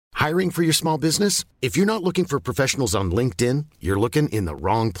Hiring for your small business? If you're not looking for professionals on LinkedIn, you're looking in the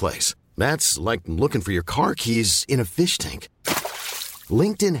wrong place. That's like looking for your car keys in a fish tank.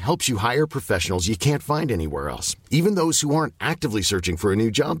 LinkedIn helps you hire professionals you can't find anywhere else, even those who aren't actively searching for a new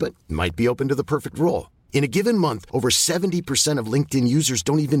job but might be open to the perfect role. In a given month, over 70% of LinkedIn users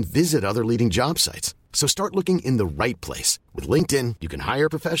don't even visit other leading job sites. So start looking in the right place. With LinkedIn, you can hire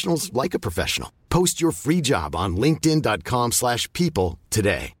professionals like a professional. Post your free job on linkedin.com/people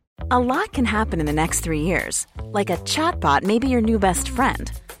today. A lot can happen in the next 3 years. Like a chatbot may be your new best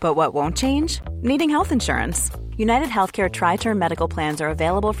friend. But what won't change? Needing health insurance. United Healthcare Tri-Term Medical Plans are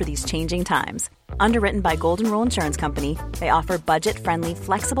available for these changing times. Underwritten by Golden Rule Insurance Company, they offer budget-friendly,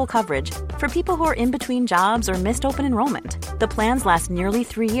 flexible coverage for people who are in between jobs or missed open enrollment. The plans last nearly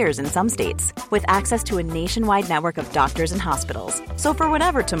 3 years in some states, with access to a nationwide network of doctors and hospitals. So for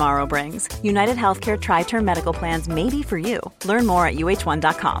whatever tomorrow brings, United Healthcare Tri-Term Medical Plans may be for you. Learn more at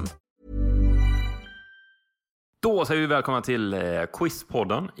uh1.com. Då säger vi välkomna till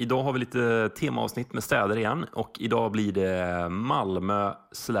Quizpodden. Idag har vi lite temaavsnitt med städer igen. Och idag blir det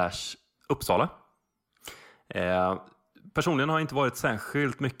Malmö/Uppsala. Personligen har jag inte varit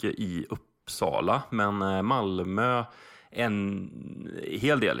särskilt mycket i Uppsala. Men Malmö en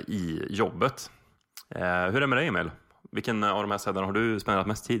hel del i jobbet. Hur är det med dig, Emil? Vilken av de här städerna har du spenderat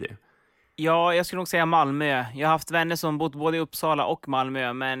mest tid i? Ja, jag skulle nog säga Malmö. Jag har haft vänner som bott både i Uppsala och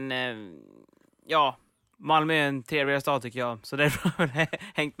Malmö. Men ja... Malmö är en trevligare stad tycker jag. Så därför har jag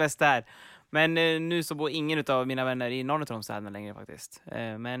hängt mest där. Men nu så bor ingen av mina vänner i någon av de städerna längre faktiskt.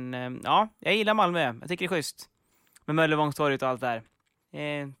 Men ja, jag gillar Malmö. Jag tycker det är schysst. Med Möllevångstorget och allt där.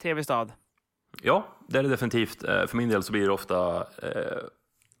 Trevlig stad. Ja, det är det definitivt. För min del så blir det ofta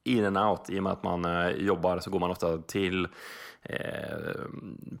in and out. I och med att man jobbar så går man ofta till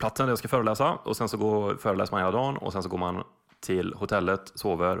platsen där jag ska föreläsa. Och sen så föreläser man hela dagen. Och sen så går man till hotellet,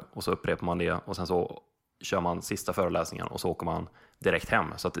 sover och så upprepar man det. Och sen så kör man sista föreläsningen och så åker man direkt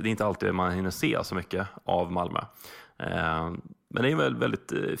hem. Så att det är inte alltid man hinner se så mycket av Malmö. Men det är en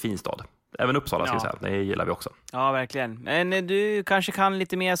väldigt fin stad. Även Uppsala ska jag säga. Det gillar vi också. Ja, verkligen. Men du kanske kan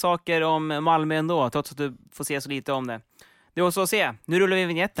lite mer saker om Malmö ändå, trots att du får se så lite om det. Det var så att se. Nu rullar vi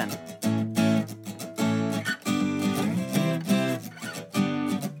vignetten.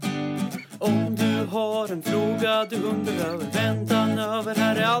 Om du har en fråga du undrar över, väntan över,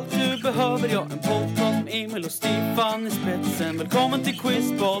 här är allt du behöver. Ja, en podcast med Emil och Stefan i spetsen. Välkommen till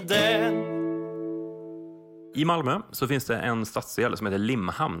Quizpodden. I Malmö så finns det en stadsdel som heter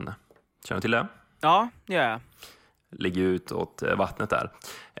Limhamn. Känner du till det? Ja, det gör jag. Ligger ut åt vattnet där.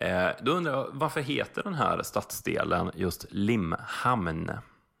 Då undrar jag, varför heter den här stadsdelen just Limhamn?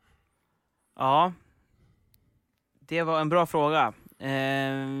 Ja, det var en bra fråga.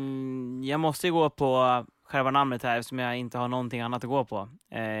 Jag måste ju gå på själva namnet här som jag inte har någonting annat att gå på.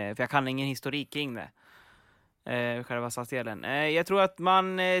 För jag kan ingen historik kring det. Själva stadsdelen. Jag tror att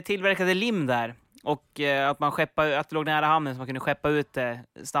man tillverkade lim där. Och att att det låg nära hamnen så man kunde skeppa ut det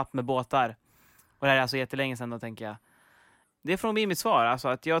snabbt med båtar. Och det här är alltså jättelänge sedan då, tänker jag. Det är från mitt svar. Alltså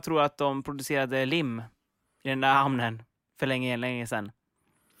att jag tror att de producerade lim i den där hamnen för länge sedan.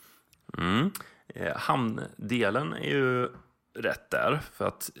 Hamndelen är ju rätt där, för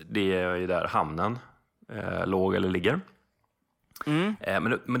att det är ju där hamnen låg eller ligger.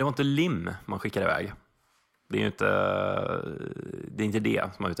 Men det var inte lim man skickade iväg. Det är ju inte det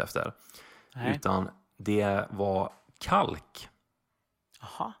som man är ute efter. Nej. Utan det var kalk.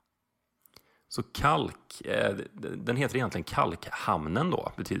 Aha. Så kalk, den heter egentligen kalkhamnen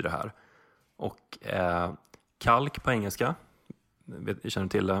då, betyder det här. Och kalk på engelska, känner du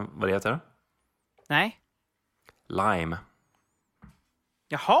till vad det heter? Nej. Lime.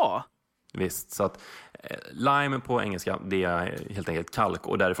 Jaha. Visst, så att lime på engelska, det är helt enkelt kalk.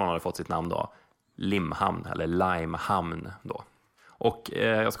 Och därifrån har det fått sitt namn då, Limhamn eller Limehamn då. Och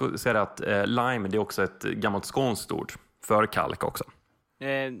jag ska säga att lime, det är också ett gammalt skånskt ord för kalk också.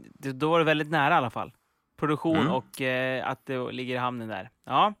 Då var det väldigt nära i alla fall. Produktion och att det ligger i hamnen där.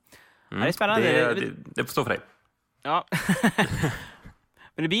 Ja, det är spännande. Det får stå för dig. Ja.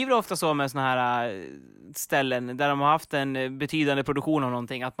 Men det blir väl ofta så med såna här ställen där de har haft en betydande produktion av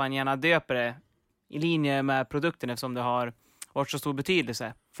någonting, att man gärna döper det i linje med produkten eftersom det har varit så stor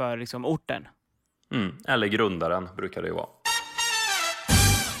betydelse för liksom orten. Eller grundaren brukar det ju vara.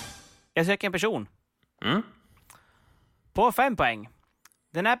 Jag söker en person. På 5 poäng.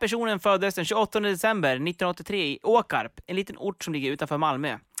 Den här personen föddes den 28 december 1983 i Åkarp, en liten ort som ligger utanför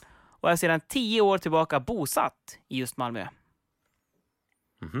Malmö. Och är sedan 10 år tillbaka bosatt i just Malmö.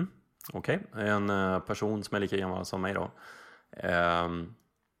 Okej. En person som är lika gammal som mig då.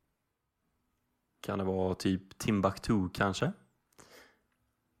 Kan det vara typ Timbuktu kanske?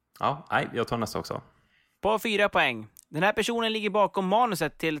 Ja, nej, jag tar nästa också. På 4 poäng. Den här personen ligger bakom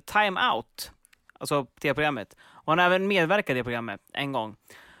manuset till Time Out, alltså tv-programmet. Och han har även medverkat i det programmet en gång.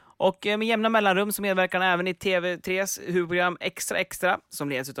 Och med jämna mellanrum så medverkar han även i TV3s huvudprogram Extra, som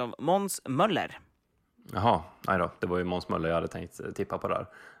leds av Måns Möller. Jaha, nej då. Det var ju Måns Möller jag hade tänkt tippa på där.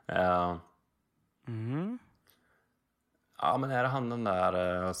 Ja, men är det han den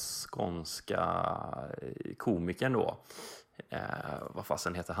där skånska komikern då? Vad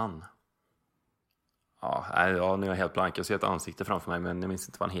fasen heter han? Ja, nu är jag helt blank. Jag ser ett ansikte framför mig, men jag minns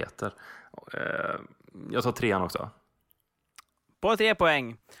inte vad han heter. Jag tar 3 också. På 3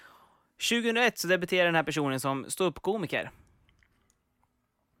 poäng. 2001 så debuterade den här personen som ståuppkomiker.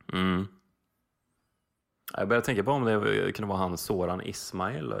 Jag börjar tänka på om det kunde vara han Soran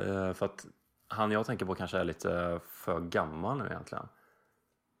Ismail. För att han jag tänker på kanske är lite för gammal nu egentligen.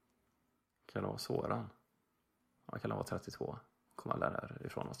 Kan det vara Soran? Ja, kan det vara 32? Kommer alla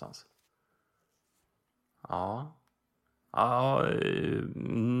därifrån någonstans? Ja.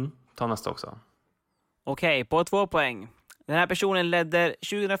 Ta nästa också. Okej, på 2 poäng. Den här personen ledde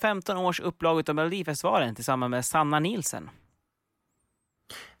 2015 års upplaget av Melodifestivalen tillsammans med Sanna Nielsen.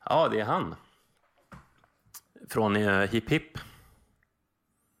 Ja, det är han. Från Hipp Hipp.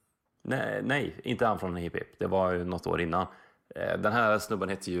 Nej, inte han från Hipp Hipp. Det var ju något år innan. Den här snubben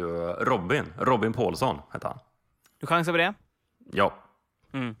heter ju Robin Paulsson heter han. Du chansar på det? Ja.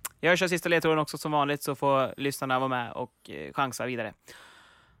 Jag kör sista ledtråden också som vanligt, så får lyssnarna vara med och chansa vidare.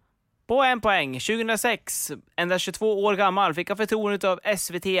 På 1 poäng. 2006, endast 22 år gammal, fick han förtroendet av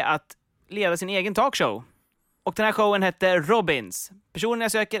SVT att leda sin egen talkshow. Och den här showen hette Robins. Personen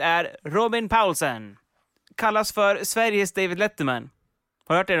jag söker är Robin Paulsen. Kallas för Sveriges David Letterman.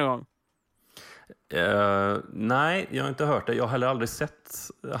 Har du hört det någon gång? Nej, jag har inte hört det. Jag har heller aldrig sett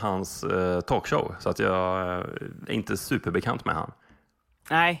hans talkshow. Så att jag är inte superbekant med han.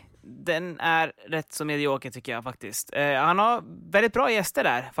 Nej, den är rätt så medioker tycker jag faktiskt. Han har väldigt bra gäster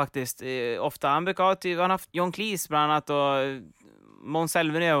där faktiskt. Ofta. Han har haft John Cleese bland annat och Måns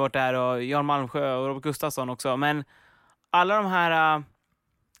Zelmerlöw har varit där och Jan Malmsjö och Robert Gustafsson också. Men alla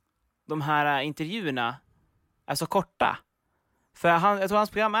de här intervjuerna är så korta. För jag tror hans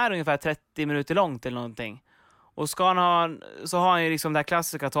program är ungefär 30 minuter långt eller någonting. Och så har han ju liksom det här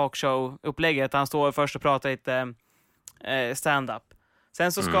klassiska talkshow-upplägget. Han står först och pratar lite stand-up.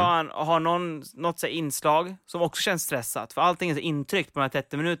 Sen så ska han ha något så inslag som också känns stressat. För allting är så intryckt på de här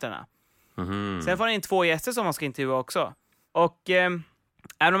 30 minuterna. Sen får han in 2 gäster som man ska intervjua också. Och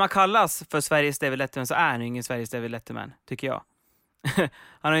även om man kallas för Sveriges David Letterman så är han ju ingen Sveriges David Letterman, tycker jag.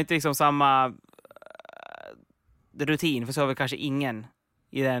 Han har inte liksom samma rutin, för så har vi kanske ingen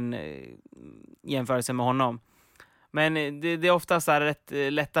i den jämförelsen med honom. Men det är oftast rätt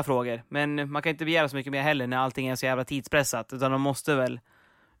lätta frågor. Men man kan inte begära så mycket mer heller när allting är så jävla tidspressat. Utan de måste väl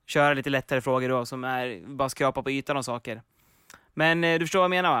köra lite lättare frågor då, som är bara skrapa på ytan och saker. Men du förstår vad jag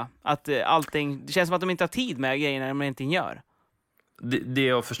menar, va? Att allting, det känns som att de inte har tid med grejerna när de inte gör. Det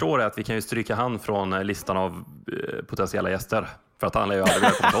jag förstår är att vi kan ju stryka han från listan av potentiella gäster. För att han lär ju aldrig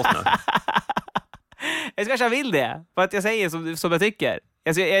vilja komma till oss nu. Jag kanske vill det. För att jag säger som jag tycker.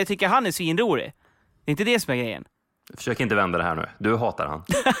 Jag tycker han är svinrolig. Det är inte det som är grejen. Försök inte vända det här nu. Du hatar han.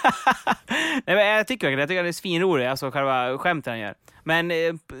 Nej, men jag tycker han är svinrolig. Alltså själva skämten han gör. Men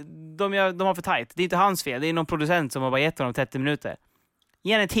de har för tajt. Det är inte hans fel. Det är någon producent som har bara gett honom 30 minuter.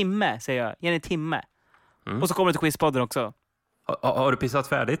 Ge en timme, säger jag. Ge en timme. Och så kommer det till Quizpodden också. Har du pissat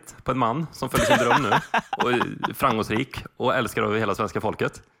färdigt på en man som följer sin dröm nu? Och är framgångsrik och älskar av hela svenska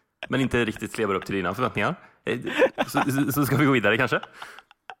folket. Men inte riktigt lever upp till dina förväntningar. Så ska vi gå vidare kanske?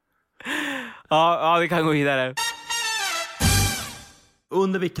 Ja, vi kan gå vidare.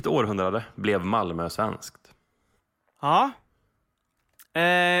 Under vilket århundrade blev Malmö svenskt? Ja.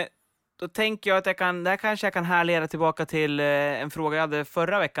 Då tänker jag att där kanske jag kan härleda tillbaka till en fråga jag hade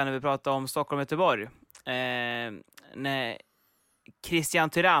förra veckan när vi pratade om Stockholm och Göteborg. När Christian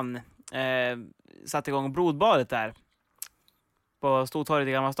Tyrann satte igång blodbadet där på Stortorget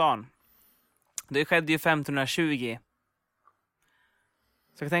i Gamla stan. Det skedde ju 1520.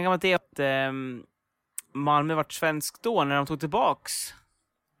 Så jag kan tänka mig att det är att Malmö vart svensk då när de tog tillbaks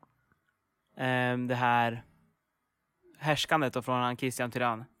det här härskandet då från Christian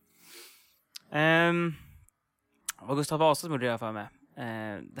Tyrann. Var Gustav Vasa som gjorde det för mig.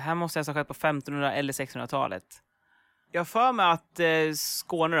 Det här måste ha skett på 1500- eller 1600-talet. Jag för mig att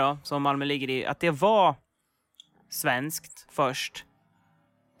Skåne då, som Malmö ligger i, att det var svenskt först.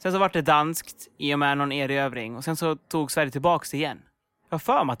 Sen så var det danskt i och med någon erövring. Och sen så tog Sverige tillbaks igen. Jag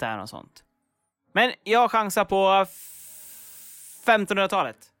för mig att det är något sånt. Men jag chansar på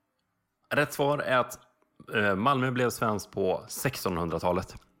 1500-talet. Rätt svar är att Malmö blev svenskt på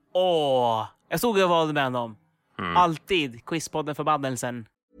 1600-talet. Jag stod och valde med dem. Alltid. Quizpodden förbannelsen.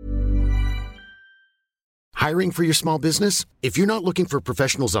 Hiring for your small business? If you're not looking for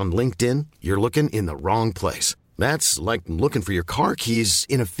professionals on LinkedIn, you're looking in the wrong place. That's like looking for your car keys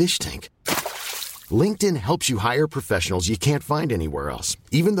in a fish tank. LinkedIn helps you hire professionals you can't find anywhere else,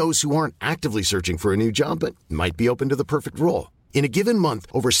 even those who aren't actively searching for a new job but might be open to the perfect role. In a given month,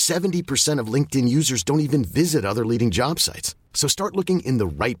 over 70% of LinkedIn users don't even visit other leading job sites. So start looking in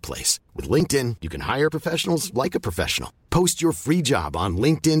the right place. With LinkedIn, you can hire professionals like a professional. Post your free job on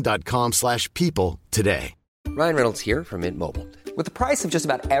linkedin.com/people today. Ryan Reynolds here from Mint Mobile. With the price of just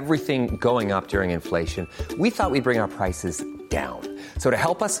about everything going up during inflation, we thought we'd bring our prices down. So to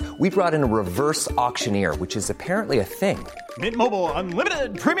help us, we brought in a reverse auctioneer, which is apparently a thing. Mint Mobile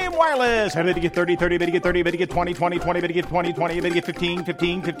Unlimited Premium Wireless. How to get 30, 30, bit to get 30, bit to get 20, 20, 20, bit to get 20, 20, bit to get 15,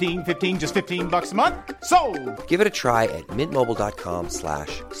 15, 15, 15, just $15 a month? Sold! Give it a try at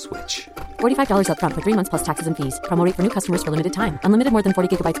mintmobile.com/switch. $45 up front for 3 months plus taxes and fees. Promo rate for new customers for limited time. Unlimited more than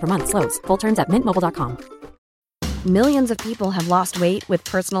 40 gigabytes per month. Slows full terms at mintmobile.com. Millions of people have lost weight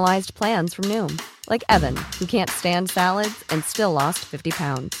with personalized plans from Noom. Like Evan, who can't stand salads and still lost 50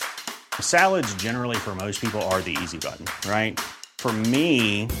 pounds. Salads generally for most people are the easy button, right? For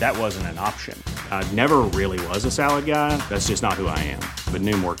me, that wasn't an option. I never really was a salad guy. That's just not who I am. But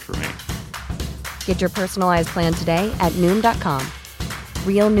Noom worked for me. Get your personalized plan today at Noom.com.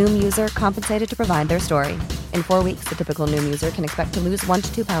 Real Noom user compensated to provide their story. In 4 weeks, the typical Noom user can expect to lose 1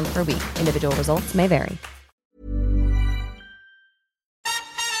 to 2 pounds per week. Individual results may vary.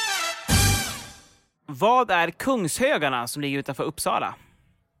 Vad är Kungshögarna som ligger utanför Uppsala?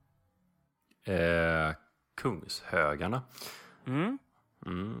 Kungshögarna.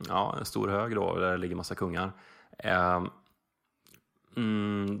 Ja, en stor hög då, där ligger massa kungar.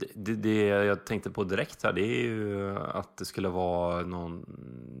 Det jag tänkte på direkt här, det är ju att det skulle vara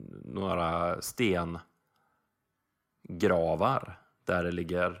några stengravar där det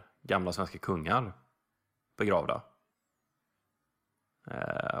ligger gamla svenska kungar begravda.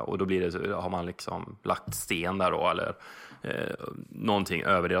 Och då har man liksom lagt sten där då, eller någonting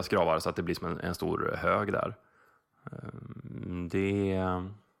över deras gravar så att det blir som en stor hög där. Det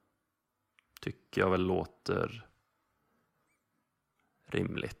tycker jag väl låter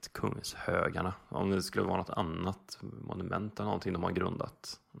rimligt. Kungshögarna. Om det skulle vara något annat monument eller någonting de har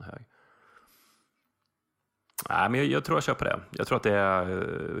grundat en hög. Nej, men jag tror jag köper det. Jag tror att det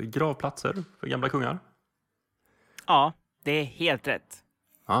är gravplatser för gamla kungar. Ja, det är helt rätt.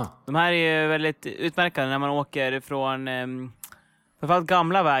 De här är ju väldigt utmärkande när man åker från framförallt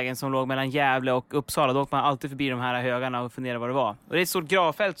gamla vägen som låg mellan Gävle och Uppsala. Då åker man alltid förbi de här högarna och funderar vad det var. Och det är ett stort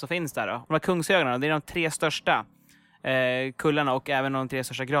gravfält som finns där då. De här Kungshögarna, det är de 3 största kullarna och även de 3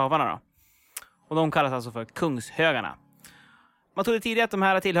 största gravarna då. Och de kallas alltså för Kungshögarna. Man trodde tidigare att de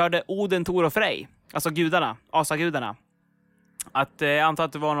här tillhörde Oden, Tor och Frej. Alltså gudarna, asagudarna. Att jag antar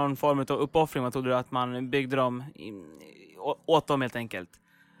att det var någon form av uppoffring. Man trodde att man byggde dem åt dem helt enkelt.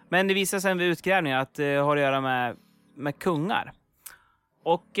 Men det visade sig vid utgrävningar att det har att göra med kungar.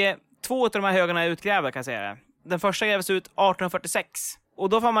 Och 2 av de här högarna är utgrävda kan jag säga det. Den första grävdes ut 1846. Och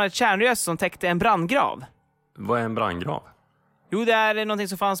då fann man ett kärnrös som täckte en brandgrav. Vad är en brandgrav? Jo, det är någonting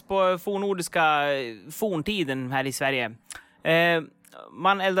som fanns på forntiden här i Sverige.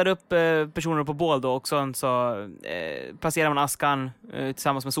 Man eldar upp personer på bål då och så placerar man askan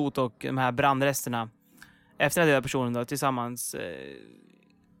tillsammans med sot och de här brandresterna efter den döda personen då, tillsammans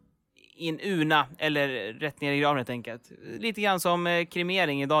i en urna eller rätt ner i graven helt enkelt. Lite grann som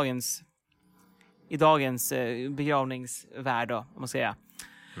kremering i dagens begravningsvärld då, om man säger.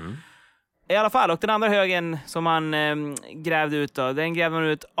 I alla fall, och den andra högen som man grävde ut då, den grävde man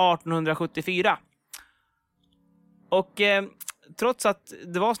ut 1874. Och trots att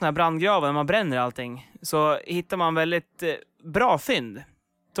det var såna här brandgravar när man bränner allting, så hittar man väldigt bra fynd,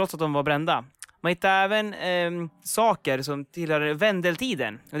 trots att de var brända. Man hittade även saker som tillhör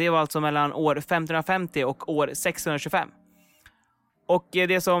Vendeltiden. Och det var alltså mellan år 1550 och år 1625. Och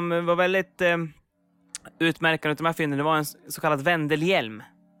det som var väldigt utmärkande av de här fynden, det var en så kallad Vendelhjälm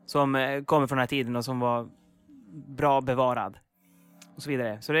som kommer från den här tiden och som var bra bevarad. Och så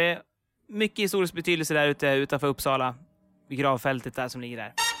vidare. Så det är mycket historisk betydelse där ute utanför Uppsala, vid gravfältet där som ligger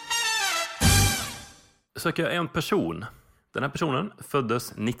där. Söker jag en person. Den här personen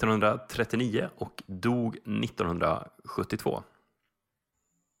föddes 1939 och dog 1972.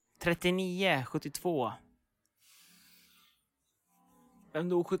 39, 72. Vem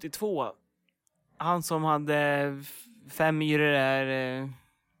dog 72? Han som hade 5 myror är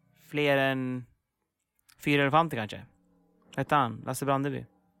fler än 4 elefanter kanske. Hette han? Lasse Brandeby?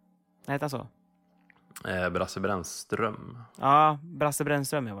 Nej, hette han så? Brasse Brännström. Ja, Brasse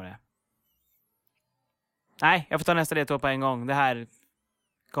Brännström var det. Nej, jag får ta nästa ledtråd på en gång. Det här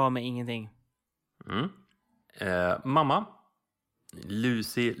gav mig ingenting. Mamma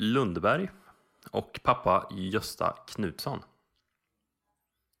Lucy Lundberg och pappa Gösta Knutsson.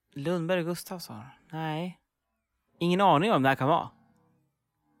 Lundberg och Gustafsson? Nej. Ingen aning om det här kan vara.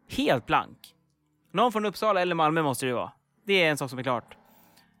 Helt blank. Någon från Uppsala eller Malmö måste det vara. Det är en sak som är klart.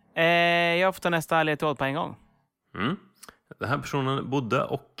 Jag får ta nästa ledtråd på en gång. Den här personen bodde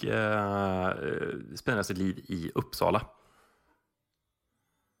och spenderade sitt liv i Uppsala.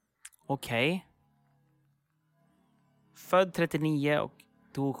 Okej. Född 39 och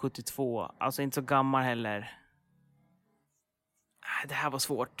dog 72. Alltså inte så gammal heller. Det här var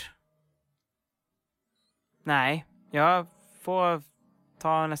svårt. Nej, jag får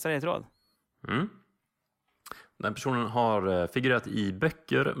ta nästa ledtråd. Den personen har figurerat i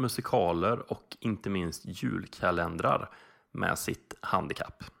böcker, musikaler och inte minst julkalendrar med sitt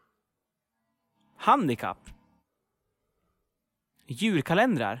handikapp. Handikapp?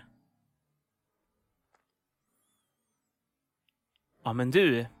 Julkalendrar? Ja, men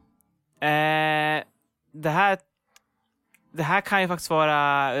du. Det här kan ju faktiskt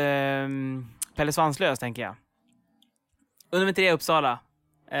vara Pelle Svanslös, tänker jag. Nummer 3 Uppsala.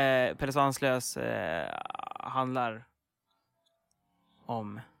 Pelle Svanslös handlar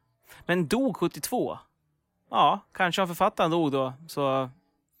om... Men dog 72? Ja, kanske om författaren dog då, så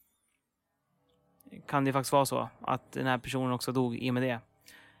kan det faktiskt vara så att den här personen också dog i och med det.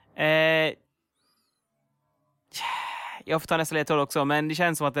 Jag får ta nästa ledtråd också, men det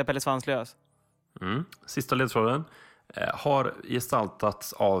känns som att det är Pelle Svanslös. Sista ledtråden har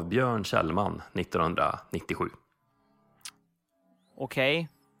gestaltats av Björn Kjellman 1997. Okej.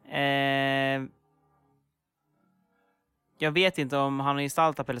 Jag vet inte om han har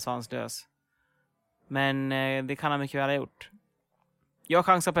gestaltat Pelle Svanslös. Men det kan han mycket väl ha gjort. Jag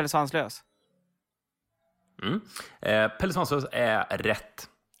chansar Pelle Svanslös. Pelle Svanslös är rätt.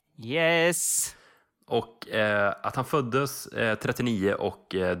 Yes! Och att han föddes 39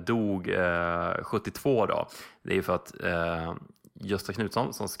 och dog 72 då. Det är ju för att Gösta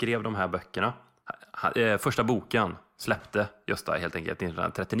Knutsson som skrev de här böckerna, första boken släppte Gösta helt enkelt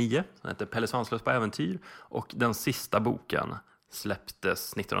 1939. Den hette Pelle Svanslös på äventyr. Och den sista boken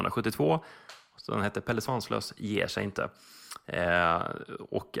släpptes 1972. Så den hette Pelle Svanslös ger sig inte.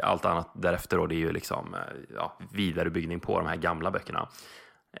 Och allt annat därefter då, det är ju liksom vidarebyggning på de här gamla böckerna.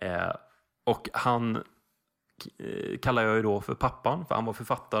 Och han kallar jag ju då för pappan, för han var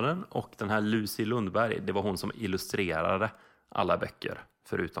författaren. Och den här Lucy Lundberg, det var hon som illustrerade alla böcker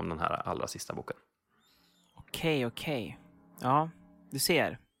förutom den här allra sista boken. Okej. Ja, du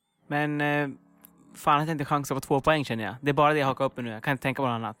ser. Men fan, jag inte chansa på 2 poäng, känner jag. Det är bara det jag hakar upp nu. Jag kan inte tänka på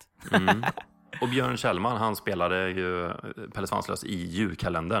något annat. Och Björn Kjellman, han spelade ju Pelle Svanslös i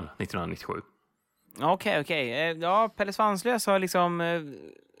julkalendern 1997. Okej. Ja, Pelle Svanslös har liksom...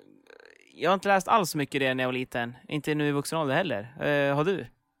 jag har inte läst alls mycket det när jag var liten. Inte nu i vuxen ålder heller. Har du?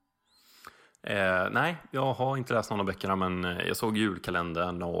 Nej, jag har inte läst någon av böckerna, men jag såg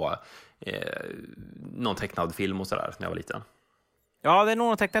julkalendern och någon tecknad film och sådär när jag var liten. Ja, det är nog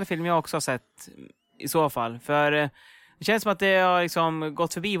någon tecknad film jag också har sett i så fall. För det känns som att det har liksom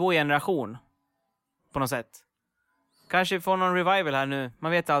gått förbi vår generation på något sätt. Kanske vi får någon revival här nu.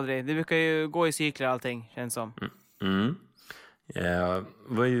 Man vet aldrig. Det brukar ju gå i cykler allting, känns som. Det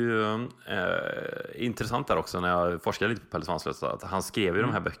var ju intressant där också när jag forskade lite på Pelle Svanslös, att han skrev ju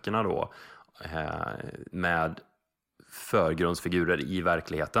de här böckerna då med förgrundsfigurer i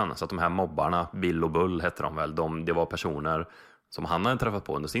verkligheten. Så att de här mobbarna, Bill och Bull hette de väl, det var personer som han hade träffat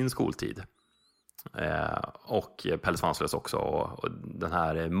på under sin skoltid. Och Pelle Svanslös också. Och den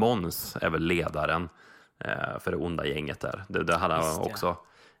här Måns är väl ledaren för det onda gänget där. Det hade han också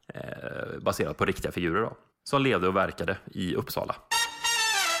baserat på riktiga figurer då, som levde och verkade i Uppsala.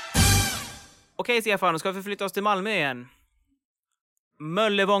 Okej, Stefan, ska vi förflytta oss till Malmö igen.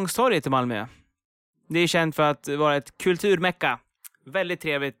 Möllevångstorget i Malmö. Det är känt för att vara ett kulturmecka. Väldigt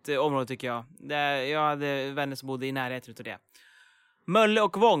trevligt område tycker jag. Jag hade vänner som bodde i närheten av det. Mölle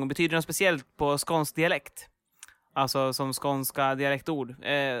och Vång betyder något speciellt på skånsk dialekt. Alltså som skånska dialektord.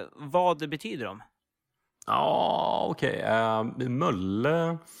 Vad betyder de? Ja, okej.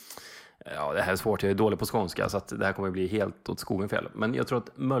 Mölle... Ja, det här är svårt. Jag är dålig på skånska så att det här kommer att bli helt åt skogen fel. Men jag tror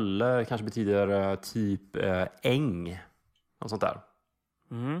att Mölle kanske betyder typ äng. Något sånt där.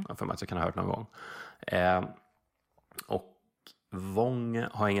 För mig att jag kan ha hört någon gång. Och Vång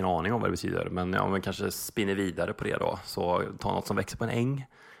har jag ingen aning om vad det betyder. Men om vi kanske spinner vidare på det då. Så ta något som växer på en äng.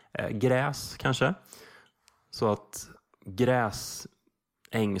 Gräs kanske. Så att gräs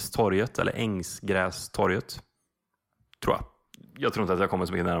Ängstorget eller Ängsgrästorget. Tror jag. Jag tror inte att jag kommer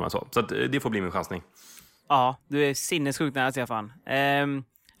så mycket närmare så. Så att, det får bli min chansning. Ja, du är sinnessjukt nära, Stefan.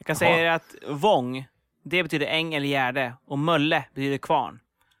 Jag kan säga att Vång, det betyder äng eller gärde. Och Mölle betyder kvarn.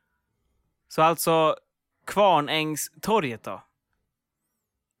 Så alltså Kvarnängstorget då.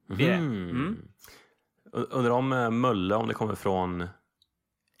 Undrar om Mölle, om det kommer från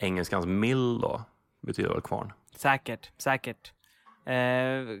engelskans mill då, betyder väl kvarn. Säkert.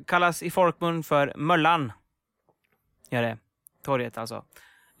 Kallas i folkmun för Möllan. Gör det. Torget alltså.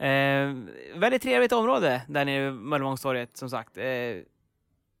 Väldigt trevligt område där nere vid Möllevångstorget, som sagt.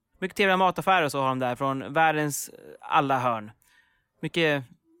 Mycket trevliga mataffärer och så har de där från världens alla hörn. Mycket.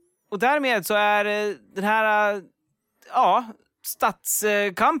 Och därmed så är den här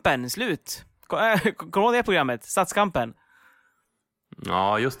stadskampen slut. Kommer du ihåg det programmet? Stadskampen.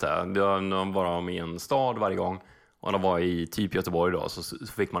 Ja, just det. De var med i en stad varje gång. Och de var i typ Göteborg då. Så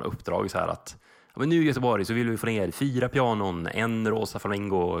fick man uppdrag så här att men nu i Göteborg så vill vi få ner 4 pianon, en rosa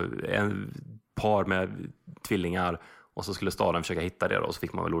flamingo, en par med tvillingar. Och så skulle staden försöka hitta det då. Och så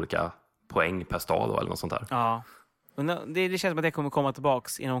fick man väl olika poäng per stad då, eller något sånt där. Ja. Det känns som att det kommer komma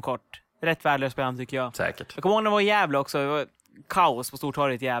tillbaks inom kort. Rätt värdelöst spelande tycker jag. Säkert. Jag kommer ihåg när det var i Gävle också. Det var kaos på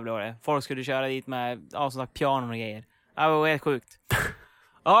Stortorget i Gävle. Var det. Folk skulle köra dit med som sagt pianon och grejer. Det var helt sjukt.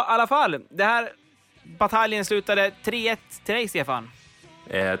 Ja, i alla fall. Det här bataljen slutade 3-1 till dig, Stefan.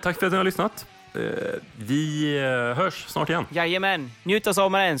 Tack för att ni har lyssnat. Vi hörs snart igen. Jajamän. Njut av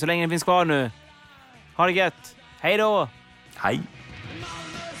sommaren så länge den finns kvar nu. Ha det gött. Hej då. Hej.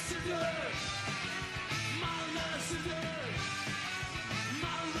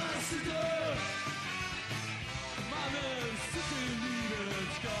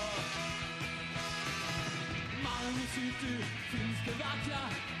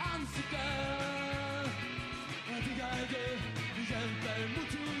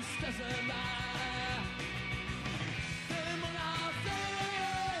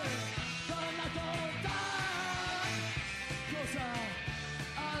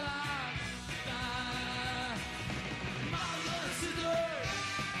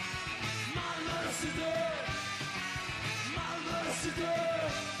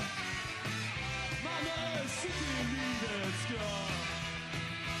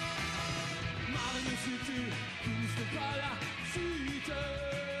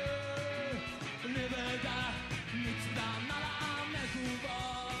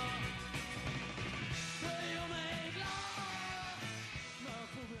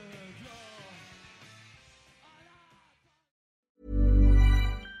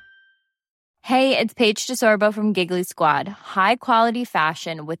 Hey, it's Paige DeSorbo from Giggly Squad. High quality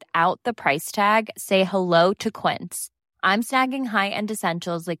fashion without the price tag. Say hello to Quince. I'm snagging high-end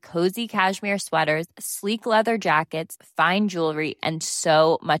essentials like cozy cashmere sweaters, sleek leather jackets, fine jewelry, and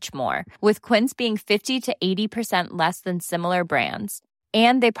so much more. With Quince being 50 to 80% less than similar brands.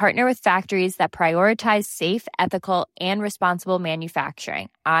 And they partner with factories that prioritize safe, ethical, and responsible manufacturing.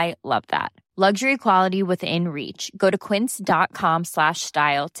 I love that. Luxury quality within reach. Go to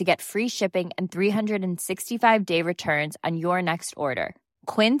quince.com/style to get free shipping and 365-day returns on your next order.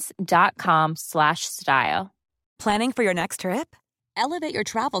 Quince.com/style. Planning for your next trip? Elevate your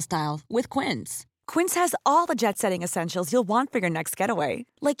travel style with Quince. Quince has all the jet-setting essentials you'll want for your next getaway,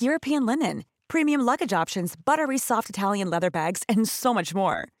 like European linen, premium luggage options, buttery soft Italian leather bags, and so much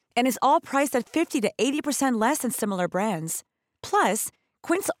more. And is all priced at 50 to 80% less than similar brands. Plus,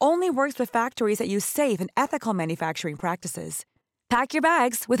 Quince only works with factories that use safe and ethical manufacturing practices. Pack your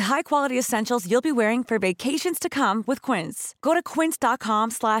bags with high-quality essentials you'll be wearing for vacations to come with Quince. Go to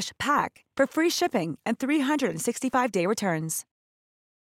quince.com/pack for free shipping and 365-day returns.